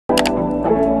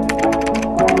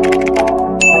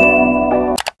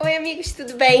amigos,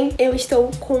 tudo bem? Eu estou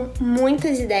com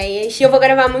muitas ideias e eu vou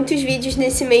gravar muitos vídeos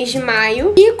nesse mês de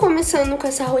maio. E começando com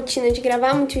essa rotina de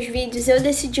gravar muitos vídeos, eu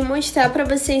decidi mostrar pra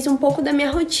vocês um pouco da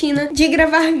minha rotina de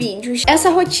gravar vídeos. Essa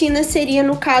rotina seria,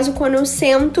 no caso, quando eu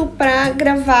sento pra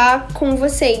gravar com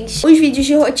vocês. Os vídeos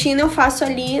de rotina eu faço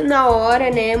ali na hora,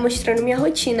 né, mostrando minha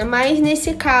rotina. Mas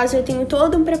nesse caso eu tenho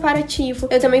todo um preparativo.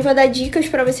 Eu também vou dar dicas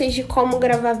pra vocês de como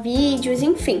gravar vídeos,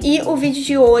 enfim. E o vídeo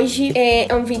de hoje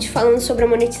é um vídeo falando sobre a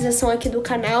monetização aqui do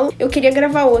canal. Eu queria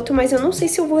gravar outro, mas eu não sei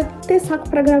se eu vou ter saco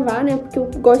pra gravar, né? Porque eu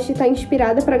gosto de estar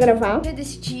inspirada pra gravar. Já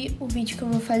decidi o vídeo que eu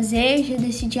vou fazer, já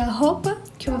decidi a roupa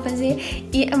que eu vou fazer.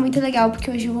 E é muito legal,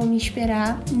 porque hoje eu vou me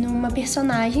inspirar numa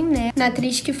personagem, né? Na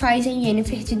atriz que faz a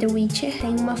Yennefer de The Witcher. Tem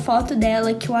uma foto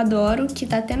dela que eu adoro, que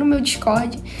tá até no meu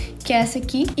Discord, que é essa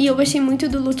aqui. E eu gostei muito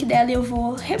do look dela e eu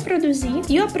vou reproduzir.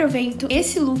 E eu aproveito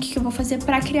esse look que eu vou fazer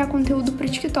pra criar conteúdo pro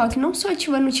TikTok. Não sou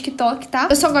ativa no TikTok, tá?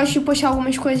 Eu só gosto de postar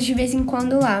algumas coisas de vez em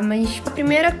quando lá. Mas a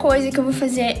primeira coisa que eu vou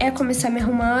fazer é começar me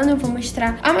arrumando. Eu vou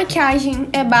mostrar a maquiagem.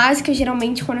 É básica,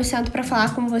 geralmente, quando eu sento pra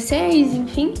falar com vocês,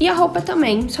 enfim. E a roupa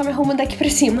também. Só me arrumo daqui pra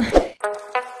cima.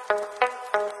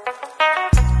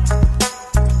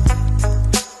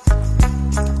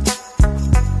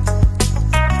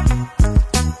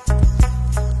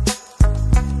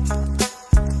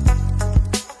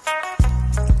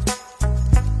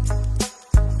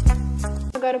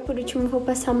 Agora, por último, eu vou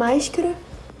passar máscara.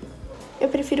 Eu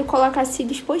prefiro colocar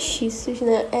cílios postiços,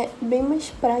 né? É bem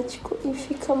mais prático e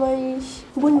fica mais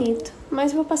bonito.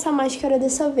 Mas eu vou passar máscara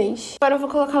dessa vez. Agora eu vou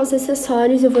colocar os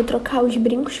acessórios. Eu vou trocar os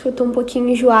brincos, que eu tô um pouquinho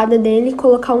enjoada dele.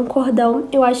 Colocar um cordão.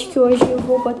 Eu acho que hoje eu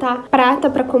vou botar prata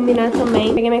pra combinar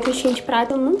também. Peguei minha caixinha de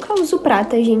prata. Eu nunca uso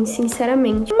prata, gente,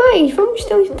 sinceramente. Mas vamos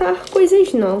tentar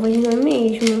coisas novas, não é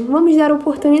mesmo? Vamos dar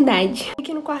oportunidade.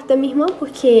 Aqui no quarto da minha irmã,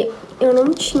 porque eu não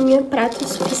tinha prata o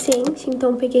suficiente.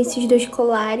 Então eu peguei esses dois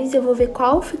colares. Eu vou ver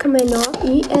qual fica melhor.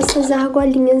 E essas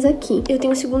argolinhas aqui. Eu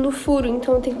tenho o segundo furo,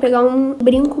 então eu tenho que pegar um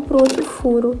brinco pro outro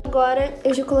furo. Agora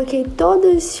eu já coloquei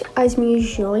todas as minhas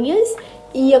joias.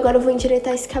 E agora eu vou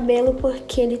endireitar esse cabelo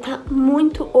porque ele tá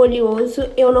muito oleoso.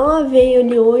 Eu não lavei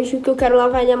ele hoje, porque eu quero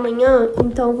lavar ele amanhã.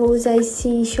 Então eu vou usar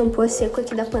esse shampoo a seco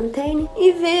aqui da Pantene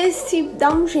e ver se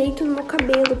dá um jeito no meu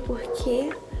cabelo, porque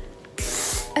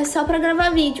é só pra gravar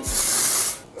vídeo.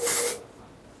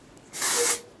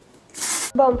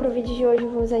 Bom, pro vídeo de hoje eu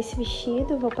vou usar esse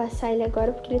vestido, vou passar ele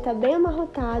agora porque ele tá bem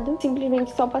amarrotado.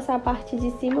 Simplesmente só passar a parte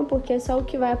de cima, porque é só o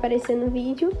que vai aparecer no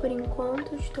vídeo. Por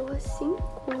enquanto estou assim,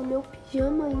 com o meu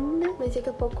pijama ainda, mas daqui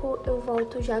a pouco eu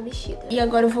volto já vestida. E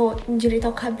agora eu vou endireitar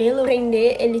o cabelo,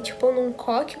 prender ele tipo num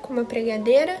coque com uma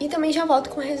pregadeira. E também já volto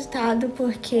com o resultado,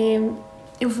 porque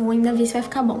eu vou ainda ver se vai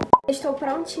ficar bom. Estou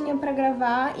prontinha pra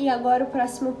gravar e agora o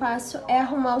próximo passo é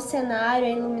arrumar o cenário, a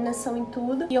iluminação e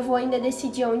tudo. E eu vou ainda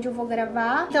decidir onde eu vou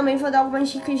gravar. Também vou dar algumas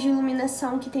dicas de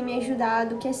iluminação que tem me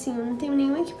ajudado, que assim, eu não tenho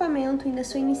nenhum equipamento, ainda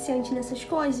sou iniciante nessas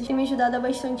coisas. Tem me ajudado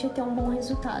bastante a ter um bom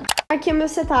resultado. Aqui é o meu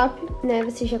setup, né,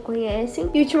 vocês já conhecem.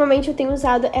 E ultimamente eu tenho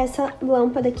usado essa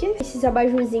lâmpada aqui, esses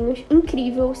abajurzinhos.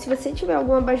 Incrível, se você tiver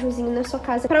algum abajurzinho na sua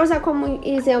casa, pra usar como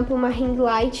exemplo uma ring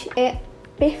light, é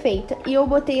perfeita. E eu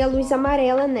botei a luz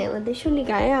amarela nela. Deixa eu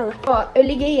ligar ela. Ó, eu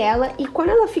liguei ela e quando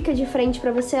ela fica de frente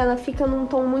pra você, ela fica num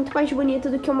tom muito mais bonito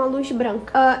do que uma luz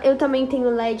branca. Eu também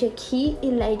tenho LED aqui e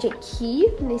LED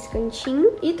aqui, nesse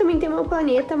cantinho. E também tem meu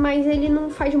planeta, mas ele não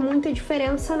faz muita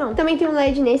diferença, não. Também tem um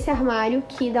LED nesse armário,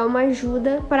 que dá uma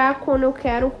ajuda pra quando eu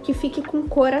quero que fique com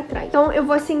cor atrás. Então eu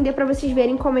vou acender pra vocês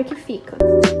verem como é que fica.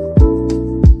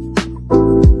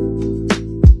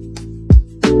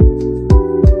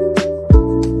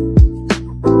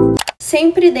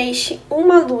 Sempre deixe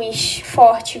uma luz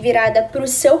forte virada pro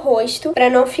seu rosto, pra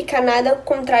não ficar nada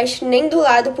contraste nem do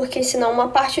lado, porque senão uma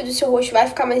parte do seu rosto vai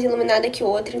ficar mais iluminada que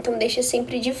outra, então deixa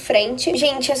sempre de frente.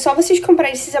 Gente, é só vocês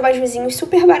comprarem esses abajurzinhos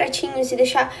super baratinhos e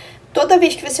deixar toda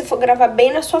vez que você for gravar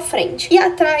bem na sua frente. E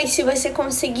atrás, se você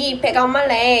conseguir pegar uma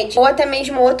LED ou até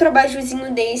mesmo outro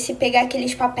abajurzinho desse, pegar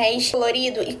aqueles papéis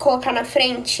coloridos e colocar na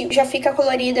frente, já fica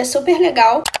colorido, é super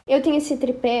legal. Eu tenho esse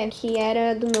tripé que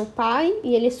era do meu pai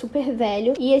e ele é super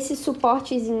velho. E esse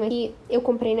suportezinho aqui eu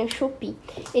comprei na Shopee.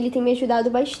 Ele tem me ajudado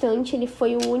bastante, ele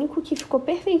foi o único que ficou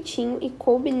perfeitinho e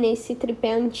coube nesse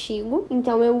tripé antigo.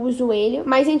 Então eu uso ele.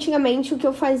 Mas antigamente o que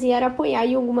eu fazia era apoiar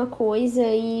em alguma coisa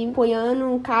e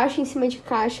apoiando caixa em cima de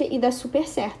caixa e dá super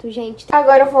certo, gente.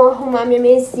 Agora eu vou arrumar minha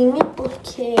mesinha,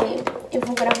 porque eu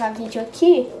vou gravar vídeo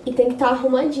aqui e tem que estar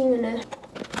arrumadinho, né?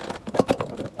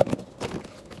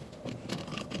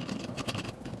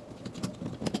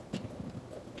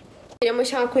 Queria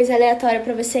mostrar uma coisa aleatória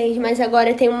pra vocês, mas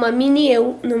agora tem uma mini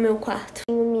eu no meu quarto.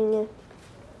 Tenho minha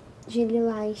de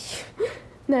lilás.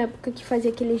 Na época que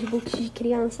fazia aqueles books de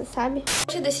criança, sabe?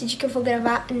 Hoje eu decidi que eu vou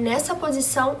gravar nessa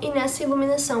posição e nessa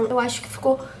iluminação. Eu acho que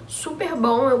ficou super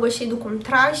bom, eu gostei do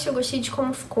contraste, eu gostei de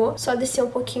como ficou. Só descer um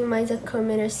pouquinho mais a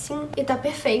câmera assim e tá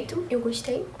perfeito. Eu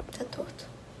gostei. Tá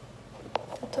torto.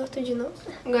 Torto de novo.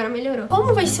 Agora melhorou.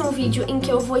 Como vai ser um vídeo em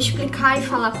que eu vou explicar e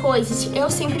falar coisas, eu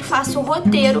sempre faço o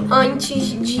roteiro antes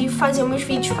de fazer meus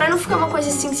vídeos, pra não ficar uma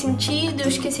coisa sem sentido, eu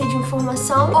esquecer de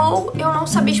informação, ou eu não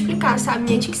saber explicar, sabe?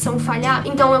 Minha dicção falhar.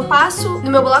 Então eu passo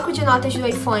do meu bloco de notas do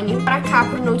iPhone pra cá,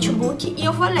 pro notebook, e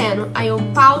eu vou lendo. Aí eu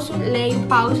pauso, leio,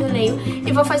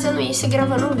 e vou fazendo isso e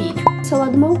gravando um vídeo. O celular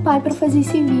do meu pai pra fazer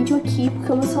esse vídeo aqui,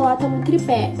 porque o meu celular tá no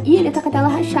tripé. E ele tá com a tela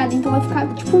rachada, então vai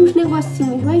ficar tipo uns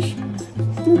negocinhos, mas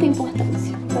não tem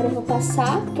importância. Agora eu vou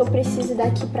passar, porque eu preciso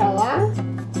daqui pra lá.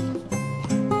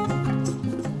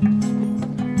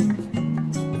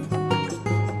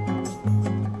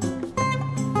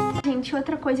 Gente,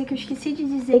 outra coisa que eu esqueci de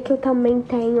dizer que eu também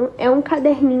tenho é um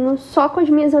caderninho só com as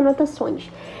minhas anotações.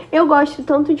 Eu gosto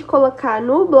tanto de colocar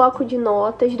no bloco de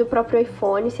notas do próprio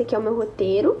iPhone, esse aqui é o meu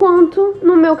roteiro, quanto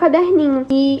no meu caderninho.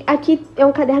 E aqui é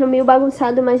um caderno meio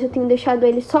bagunçado, mas eu tenho deixado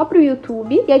ele só pro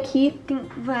YouTube. E aqui tem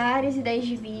várias ideias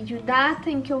de vídeo, data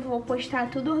em que eu vou postar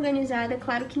tudo organizado. É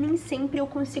claro que nem sempre eu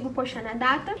consigo postar na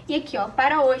data. E aqui, ó,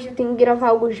 para hoje eu tenho que gravar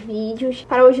alguns vídeos.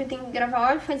 Para hoje eu tenho que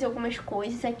gravar e fazer algumas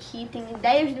coisas. Aqui tem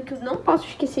ideias do que eu não posso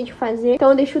esquecer de fazer. Então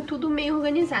eu deixo tudo meio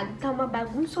organizado. Tá uma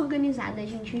bagunça organizada,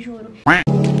 gente, juro.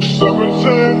 17:38,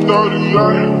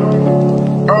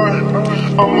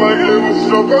 I'm like heaven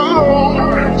stuck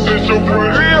alone. Since your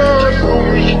pretty ass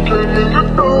when she came in the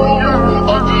door.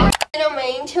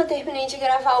 Finalmente eu terminei de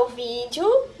gravar o vídeo,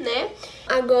 né?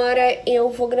 Agora eu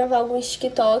vou gravar alguns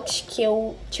TikToks que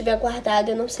eu tiver guardado.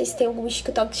 Eu não sei se tem alguns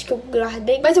TikToks que eu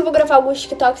guardei, mas eu vou gravar alguns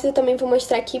TikToks e também vou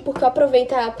mostrar aqui, porque eu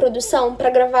aproveito a produção pra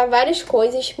gravar várias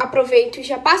coisas. Aproveito e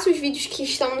já passo os vídeos que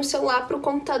estão no celular pro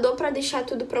computador pra deixar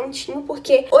tudo prontinho,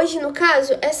 porque hoje, no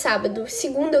caso, é sábado.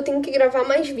 Segunda eu tenho que gravar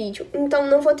mais vídeo, então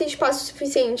não vou ter espaço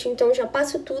suficiente, então eu já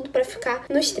passo tudo pra ficar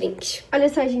nos trinks. Olha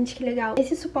só, gente, que legal.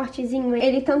 Esse suportezinho,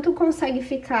 ele tanto consegue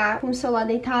ficar com o celular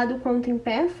deitado quanto em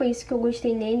pé, foi isso que eu gostei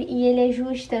nele, e ele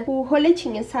ajusta por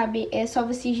roletinha, sabe? É só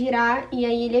você girar e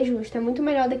aí ele ajusta. É muito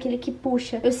melhor daquele que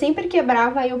puxa. Eu sempre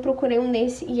quebrava, aí eu procurei um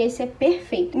desse e esse é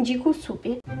perfeito. Indico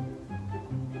super.